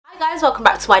Guys, welcome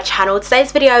back to my channel.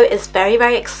 Today's video is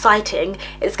very exciting.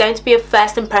 It's going to be a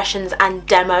first impressions and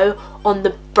demo on the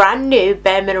brand new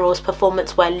Bare Minerals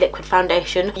Performance Wear Liquid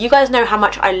Foundation. You guys know how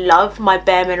much I love my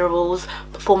Bare Minerals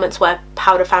Performance Wear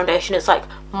Powder Foundation. It's like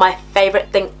my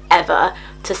favourite thing ever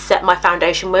to set my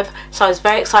foundation with, so I was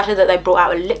very excited that they brought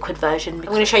out a liquid version. I'm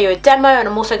going to show you a demo and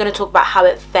I'm also going to talk about how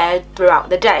it fared throughout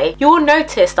the day. You will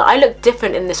notice that I look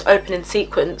different in this opening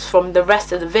sequence from the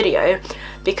rest of the video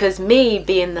because me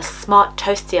being the smart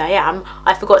toasty I am,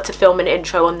 I forgot to film an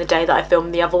intro on the day that I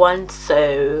filmed the other one,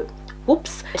 so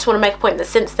whoops. I just want to make a point that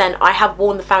since then I have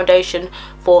worn the foundation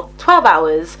for 12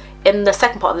 hours. In the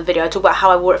second part of the video I talk about how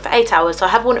I wore it for 8 hours, so I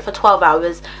have worn it for 12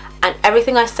 hours and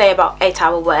everything I say about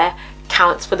 8-hour wear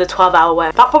counts for the 12-hour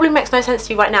wear. That probably makes no sense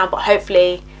to you right now, but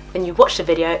hopefully when you watch the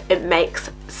video it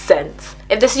makes sense.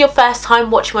 If this is your first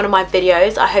time watching one of my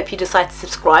videos, I hope you decide to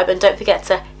subscribe and don't forget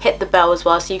to hit the bell as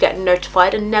well so you get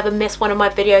notified and never miss one of my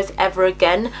videos ever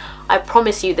again. I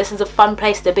promise you this is a fun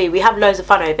place to be. We have loads of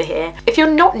fun over here. If you're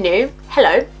not new,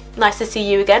 hello. Nice to see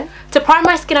you again. To prime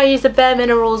my skin I use the Bare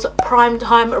Minerals Prime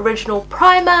Time Original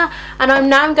Primer and I'm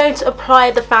now going to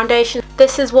apply the foundation.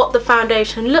 This is what the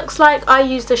foundation looks like. I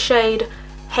use the shade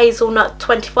Hazelnut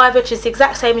 25, which is the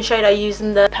exact same shade I use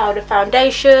in the powder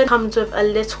foundation. Comes with a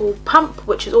little pump,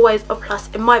 which is always a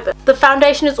plus in my book. The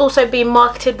foundation is also being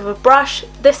marketed with a brush.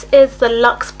 This is the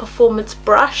Luxe Performance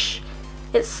brush.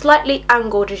 It's slightly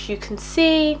angled as you can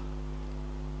see,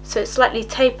 so it's slightly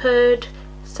tapered,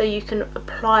 so you can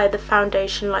apply the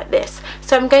foundation like this.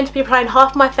 So I'm going to be applying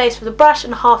half my face with a brush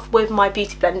and half with my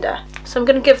beauty blender. So I'm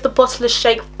going to give the bottle a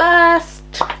shake first,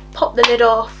 pop the lid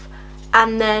off,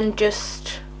 and then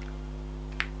just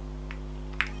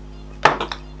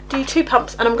do 2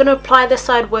 pumps, and I'm going to apply this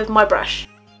side with my brush.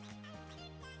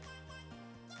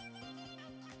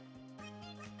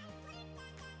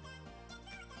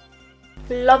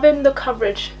 Loving the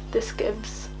coverage this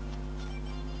gives.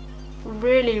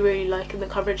 Really liking the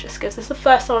coverage this gives. This is the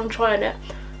first time I'm trying it.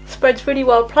 Spreads really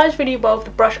well, applies really well with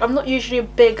the brush. I'm not usually a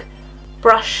big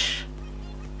brush.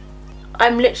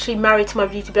 I'm literally married to my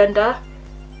beauty blender,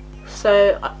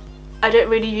 so I don't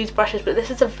really use brushes, but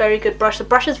this is a very good brush. The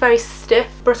brush is very stiff,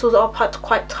 bristles are packed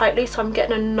quite tightly, so I'm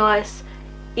getting a nice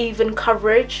even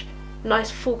coverage, nice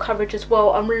full coverage as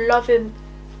well. I'm loving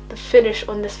the finish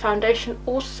on this foundation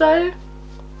also.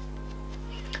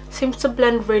 Seems to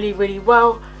blend really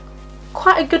well.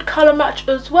 Quite a good colour match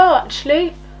as well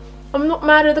actually. I'm not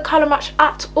mad at the colour match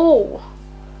at all.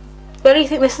 The only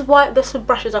thing, this is why this with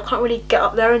brushes I can't really get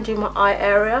up there and do my eye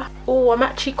area. Oh, I'm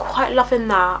actually quite loving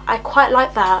that. I quite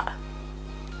like that.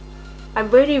 I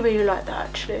really like that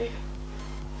actually.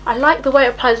 I like the way it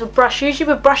applies with brush.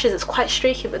 Usually with brushes it's quite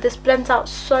streaky, but this blends out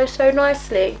so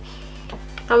nicely.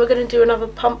 And we're going to do another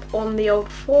pump on the old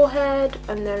forehead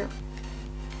and then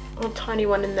a tiny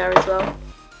one in there as well.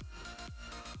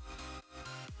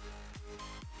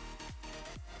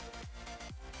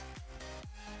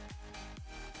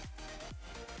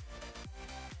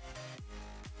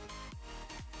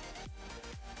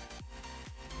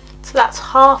 So that's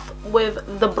half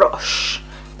with the brush.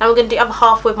 Now we're going to do the other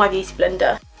half with my beauty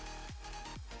blender.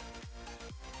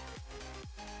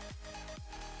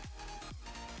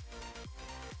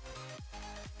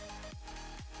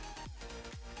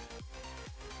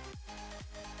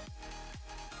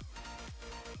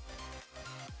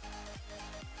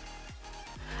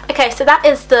 Okay, so that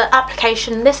is the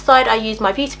application. This side I use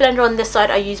my beauty blender, on this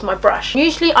side I use my brush.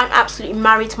 Usually I'm absolutely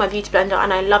married to my beauty blender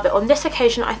and I love it. On this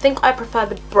occasion I think I prefer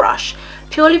the brush,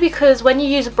 purely because when you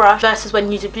use a brush versus when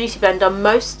you use a beauty blender,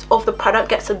 most of the product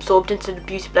gets absorbed into the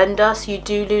beauty blender, so you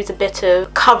do lose a bit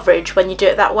of coverage when you do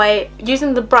it that way.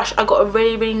 Using the brush I got a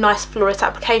really nice flawless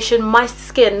application. My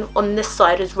skin on this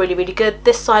side is really good.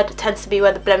 This side tends to be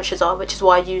where the blemishes are, which is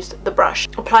why I used the brush.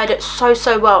 Applied it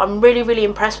so well. I'm really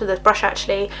impressed with this brush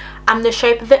actually, and the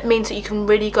shape of it means that you can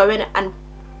really go in and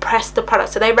press the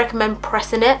product. So they recommend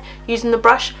pressing it using the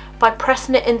brush. By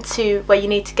pressing it into where you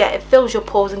need to get, it fills your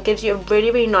pores and gives you a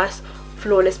really nice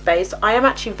flawless base. I am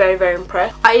actually very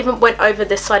impressed. I even went over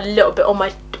this side a little bit on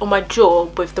my jaw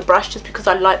with the brush just because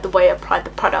I like the way it applied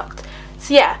the product.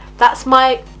 So yeah, that's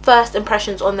my first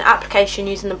impressions on the application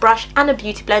using the brush and a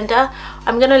beauty blender.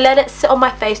 I'm going to let it sit on my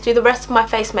face, do the rest of my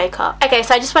face makeup. Okay,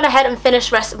 so I just went ahead and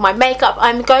finished the rest of my makeup.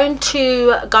 I'm going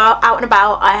to go out and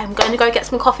about. I'm going to go get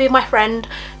some coffee with my friend.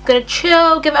 I'm going to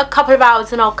chill, give it a couple of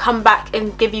hours, and I'll come back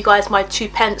and give you guys my 2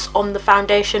 pence on the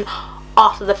foundation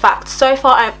after the fact. So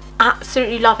far I'm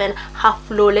absolutely loving how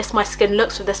flawless my skin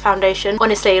looks with this foundation.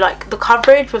 Honestly, like the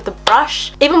coverage with the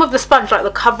brush, even with the sponge, like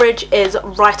the coverage is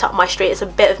right up my street. It's a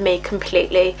bit of me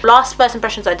completely. Last first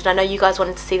impressions I did, I know you guys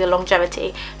wanted to see the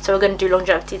longevity, so we're going to do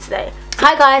longevity today.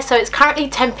 Hi guys, so it's currently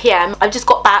 10 PM. I've just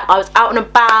got back. I was out and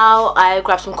about. I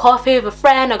grabbed some coffee with a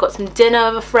friend. I got some dinner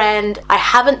with a friend. I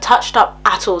haven't touched up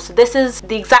at all. So this is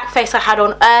the exact face I had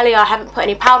on earlier. I haven't put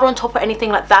any powder on top or anything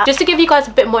like that. Just to give you guys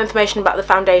a bit more information about the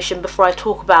foundation before I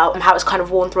talk about how it's kind of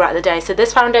worn throughout the day. So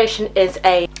this foundation is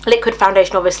a liquid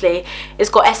foundation, obviously. It's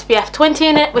got SPF 20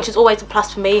 in it, which is always a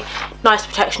plus for me. Nice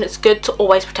protection. It's good to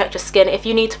always protect your skin. If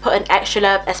you need to put an extra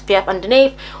layer of SPF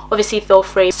underneath, obviously feel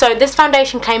free. So this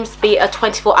foundation claims to be a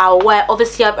 24-hour wear.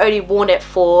 Obviously I've only worn it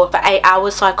for 8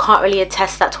 hours, so I can't really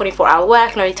attest that 24-hour wear.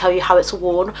 I can only tell you how it's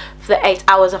worn for the 8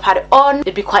 hours I've had it on.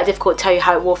 It'd be quite difficult to tell you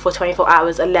how it wore for 24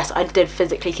 hours unless I did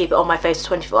physically keep it on my face for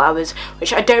 24 hours,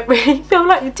 which I don't really feel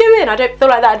like doing. I don't feel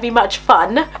like that'd be much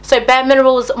fun. So Bare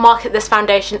Minerals market this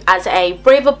foundation as a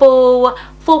breathable,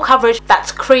 full coverage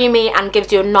that's creamy and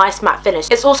gives you a nice matte finish.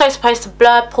 It's also supposed to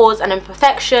blur pores and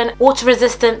imperfection, water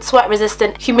resistant, sweat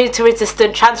resistant, humidity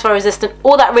resistant, transfer resistant,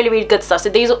 all that really good stuff. So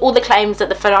these are all the claims that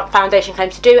the foundation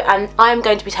claims to do, and I'm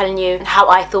going to be telling you how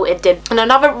I thought it did. And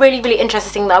another really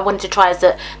interesting thing that I wanted to try is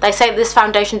that they say that this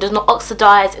foundation does not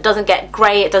oxidize, it doesn't get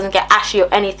grey, it doesn't get ashy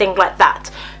or anything like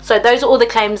that. So those are all the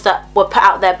claims that were put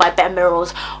out there by Bare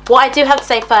Minerals. What I do have to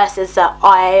say first is that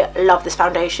I love this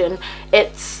foundation.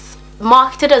 It's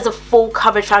marketed as a full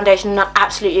coverage foundation and I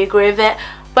absolutely agree with it.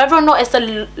 Whether or not it's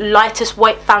the lightest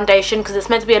weight foundation, because it's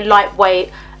meant to be a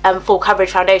lightweight full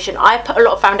coverage foundation, I put a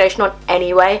lot of foundation on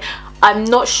anyway. I'm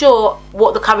not sure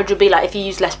what the coverage would be like if you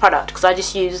use less product, because I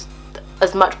just use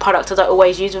as much product as I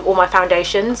always use with all my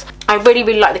foundations. I really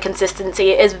like the consistency.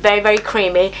 It is very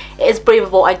creamy, it is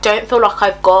breathable. I don't feel like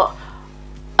I've got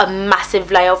a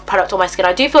massive layer of product on my skin.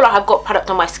 I do feel like I've got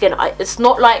product on my skin. It's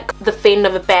not like the feeling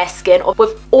of a bare skin.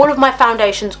 With all of my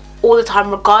foundations all the time,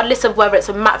 regardless of whether it's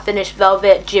a matte finish,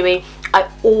 velvet, dewy, I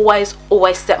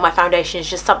always set my foundation. It's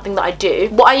just something that I do.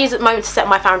 What I use at the moment to set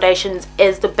my foundations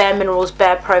is the Bare Minerals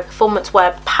Bare Pro Performance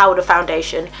Wear Powder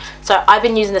Foundation. So I've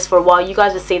been using this for a while. You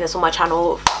guys have seen this on my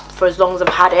channel for as long as I've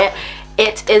had it.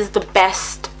 It is the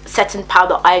best setting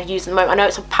powder I've used at the moment. I know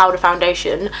it's a powder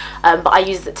foundation, but I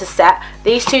use it to set.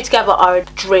 These two together are a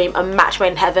dream, a match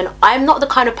made in heaven. I'm not the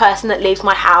kind of person that leaves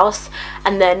my house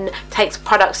and then takes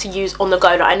products to use on the go.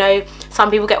 Like, I know some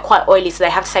people get quite oily, so they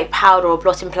have to take powder or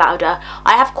blotting powder.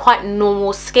 I have quite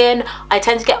normal skin. I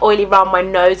tend to get oily around my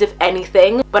nose, if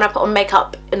anything. When I put on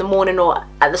makeup in the morning or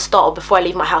at the start or before I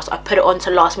leave my house, I put it on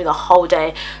to last me the whole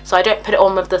day. So I don't put it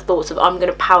on with the thoughts of I'm going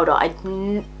to powder. I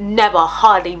never,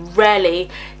 hardly, rarely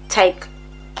take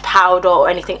powder or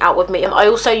anything out with me. I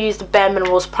also use the Bare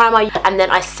Minerals primer, and then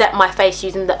I set my face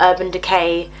using the Urban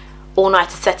Decay All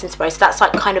Nighter setting spray. So that's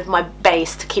like kind of my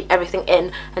base to keep everything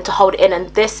in and to hold it in,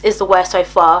 and this is the wear so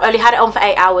far. I only had it on for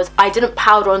 8 hours. I didn't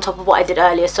powder on top of what I did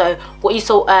earlier, so what you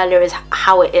saw earlier is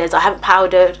how it is. I haven't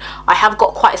powdered. I have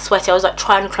got quite sweaty. I was like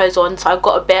trying to close on, so I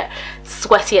got a bit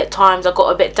sweaty at times. I got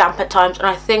a bit damp at times, and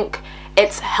I think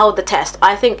it's held the test.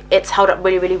 I think it's held up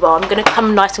really well. I'm going to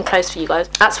come nice and close for you guys.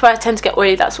 That's where I tend to get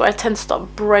oily. That's where I tend to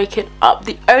start breaking up.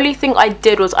 The only thing I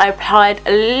did was I applied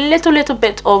a little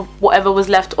bit of whatever was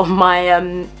left on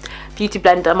my beauty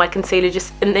blender, my concealer,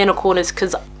 just in the inner corners,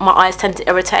 because my eyes tend to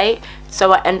irritate,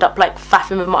 so I end up like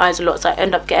faffing with my eyes a lot, so I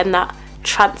end up getting that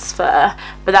transfer.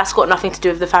 But that's got nothing to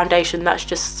do with the foundation. That's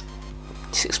just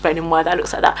explaining why that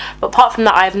looks like that. But apart from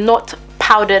that, I have not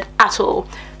powdered at all.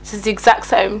 This is the exact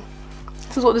same.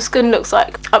 This is what the skin looks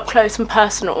like up close and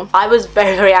personal. I was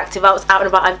very active. I was out and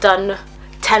about. I've done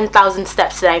 10,000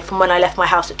 steps today from when I left my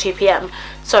house at 2 PM.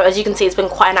 So as you can see, it's been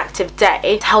quite an active day.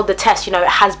 It's held the test. You know, it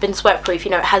has been sweat proof.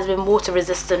 You know, it has been water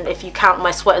resistant if you count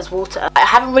my sweat as water. I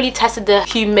haven't really tested the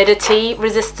humidity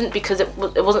resistant because it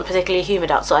wasn't particularly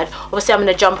humid outside. Obviously I'm in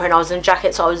a jumper and I was in a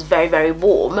jacket, so I was very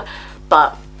warm,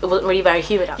 but it wasn't really very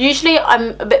humid. Usually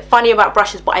I'm a bit funny about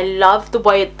brushes, but I love the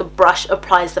way the brush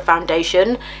applies the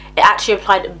foundation. It actually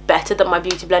applied better than my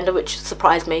beauty blender, which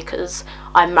surprised me because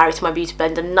I'm married to my beauty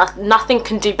blender. Nothing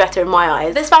can do better in my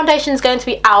eyes. This foundation is going to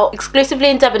be out exclusively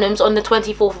in Debenhams on the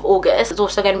 24th of August. It's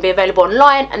also going to be available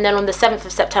online, and then on the 7th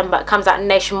of September it comes out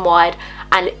nationwide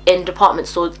and in department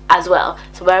stores as well.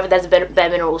 So wherever there's a Bare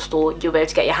Minerals store, you'll be able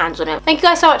to get your hands on it. Thank you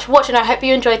guys so much for watching. I hope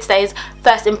you enjoyed today's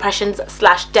first impressions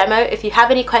 / demo. If you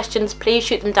have any questions, please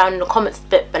shoot them down in the comments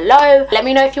bit below. Let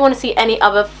me know if you want to see any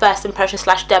other first impressions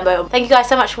 / demo. Thank you guys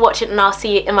so much for watching, and I'll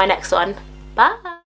see you in my next one. Bye.